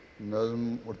نظم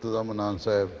مرتضی منان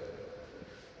صاحب۔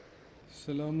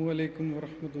 السلام علیکم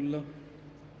ورحمۃ اللہ۔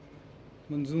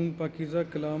 منظوم پاکیزہ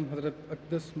کلام حضرت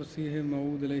اقدس مسیح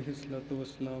موعود علیہ الصلوۃ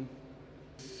والسلام۔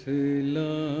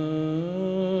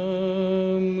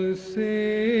 اسلام سے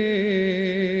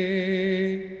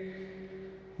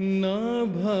نہ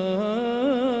بھاگو،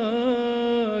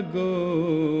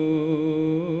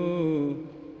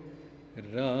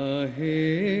 راہ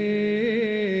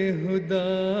خدا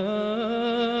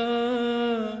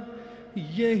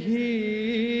یہی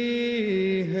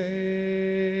ہے،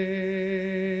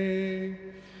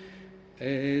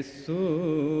 اے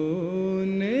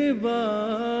سونے والو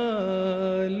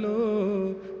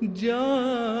جاگو،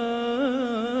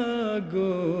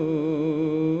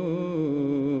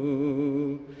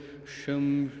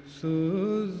 شمس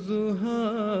الضحیٰ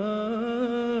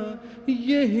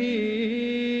یہی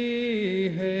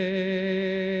ہے،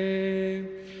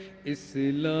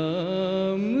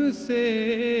 اسلام سے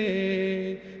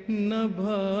نہ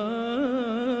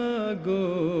بھاگو،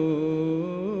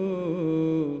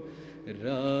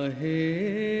 راہ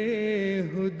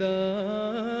خدا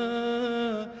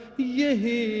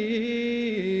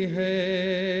یہی ہے،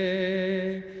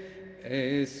 اے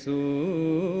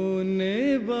سونے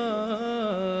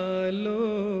والو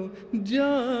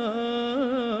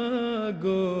جاگو،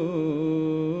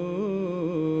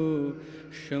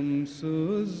 شمس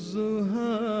الضحیٰ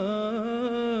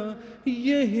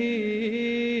یہی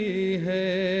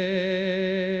ہے،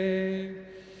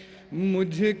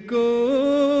 مجھ کو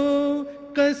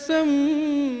قسم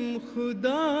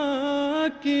خدا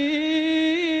کی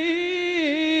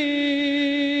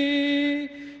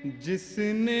جس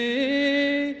نے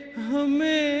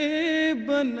ہمیں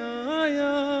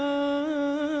بنایا،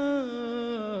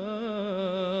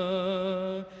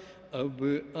 اب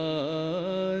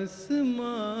آسمان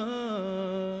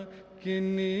کے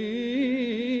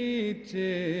نیچے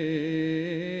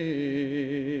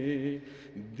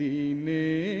دین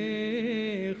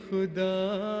خدا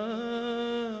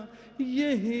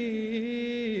یہی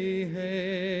ہے،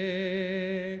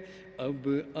 اب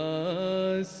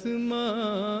آسمان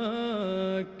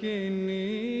کے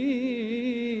نیچے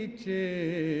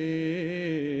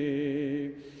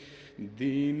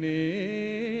دین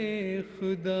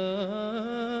خدا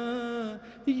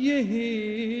یہی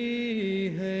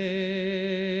ہے،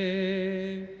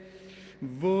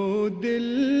 وہ دل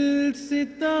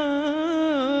ستا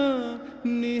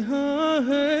نہاں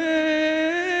ہے،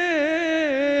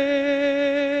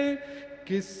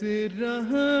 کس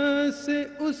راہ سے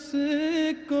اس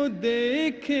کو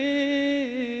دیکھیں،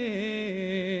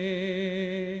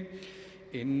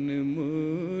 ان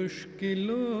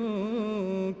مشکلوں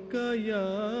کا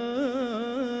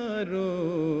یارو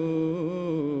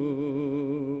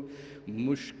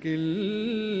مشکل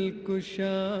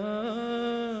کشا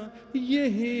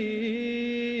یہی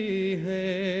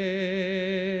ہے،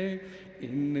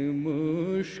 ان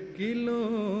مشکلوں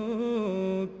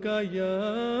کا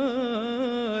یارو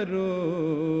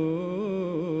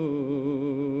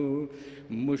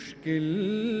مشکل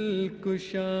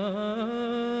کشا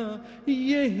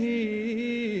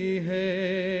یہی ہے،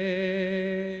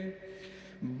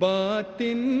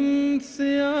 باطن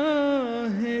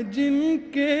سیاہ ہیں جن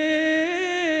کے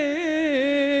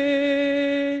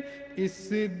اس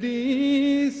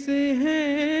دین سے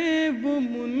ہیں وہ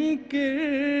منکر،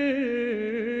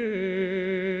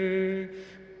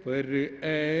 پر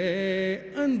اے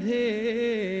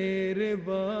اندھیرے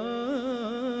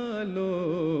والو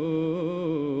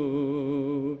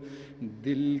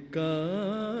دل کا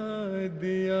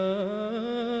دیا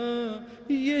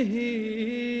یہی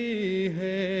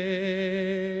ہے،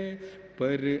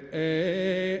 پر اے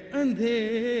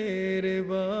اندھیرے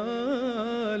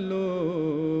والو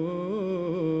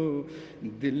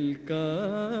دل کا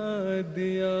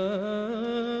دیا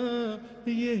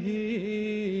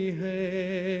یہی ہے،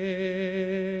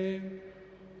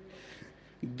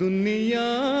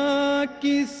 دنیا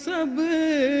کی سب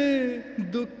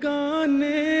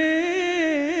دکانیں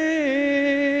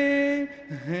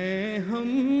ہیں ہم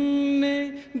نے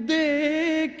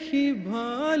دیکھی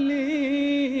بھالی،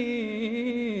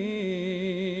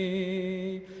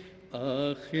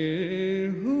 آخر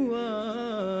ہوا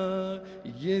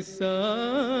یہ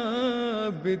ثابت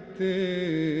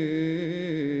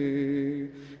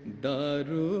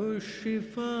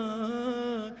دارالشفا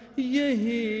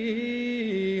یہی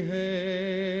ہے،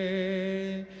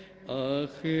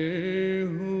 آخر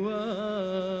ہوا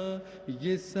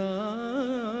یہ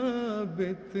ثابت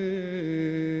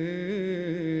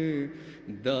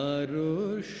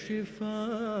دارالشفا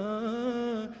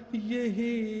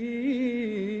یہی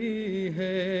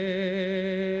ہے،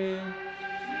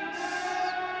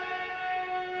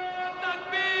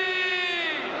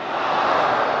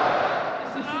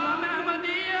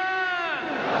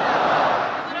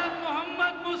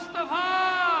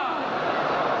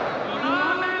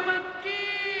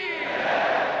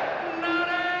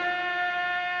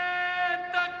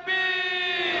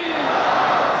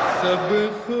 سب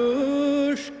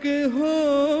خشک ہو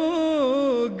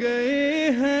گئے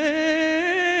ہیں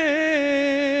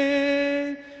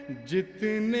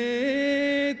جتنے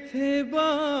تھے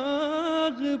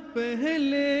باغ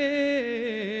پہلے،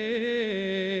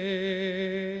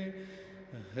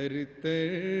 ہر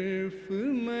طرف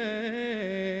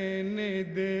میں نے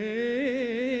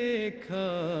دیکھا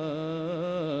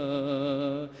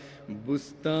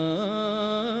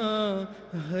بستان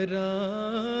ہرا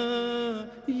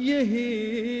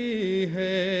یہی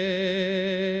ہے،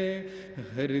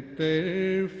 ہر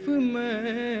طرف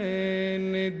میں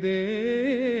نے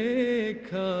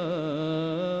دیکھا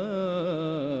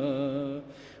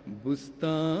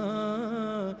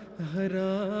بستان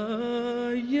ہرا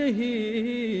یہی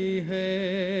ہے۔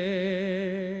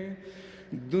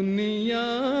 دنیا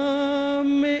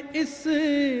میں اس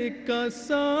کا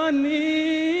ثانی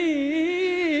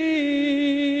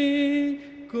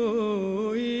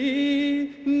کوئی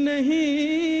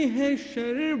نہیں ہے،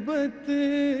 شربت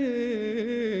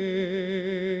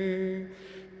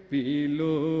پی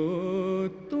لو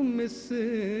تم اس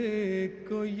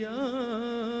کو یارو،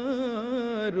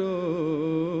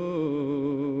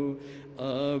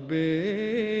 آب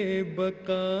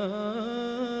بقا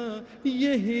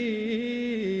یہی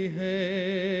ہے،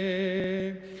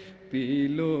 پی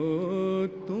لو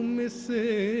تم اس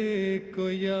کو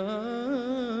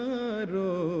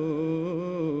یارو،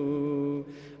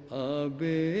 آب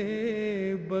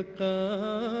بقا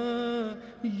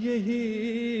یہی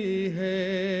ہے۔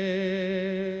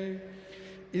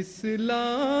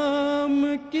 اسلام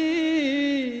کی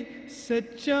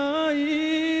سچائی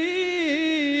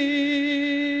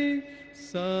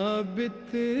ثابت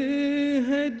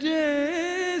ہے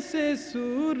جیسے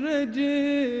سورج،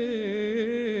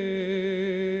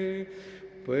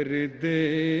 پر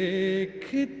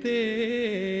دیکھتے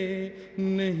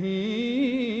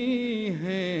نہیں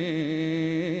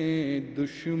ہیں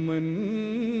دشمن،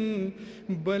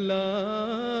 بلا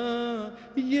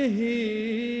یہی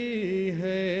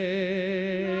ہے،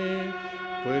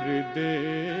 پر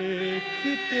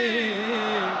دیکھتے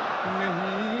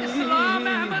نہیں اسلام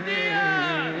احمدیہ،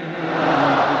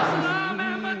 اسلام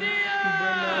احمدیہ،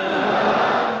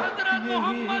 حضرت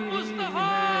محمد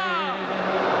مصطفیٰ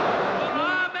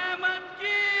غلام احمد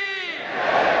کی۔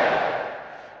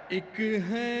 ایک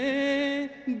ہیں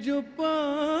جو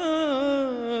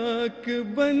پاک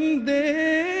بندے،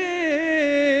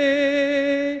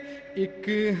 ایک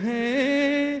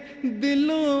ہیں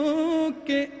دلوں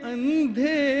کے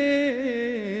اندھے،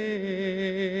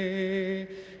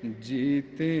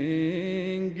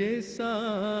 جیتیں گے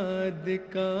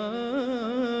صادق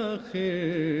آخر،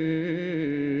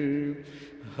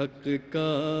 حق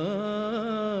کا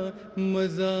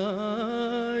مزہ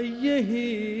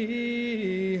یہی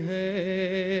ہے،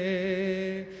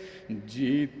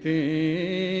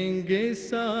 جیتیں گے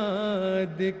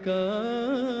صادق آخر،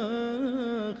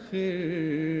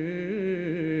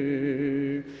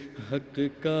 حق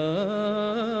کا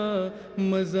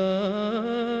مزہ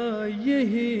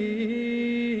یہی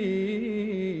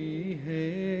ہے۔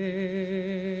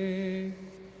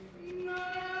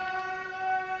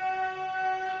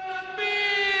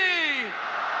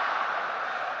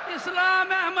 اسلام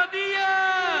احمدیہ،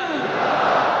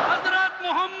 حضرت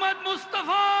محمد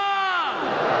مصطفیٰ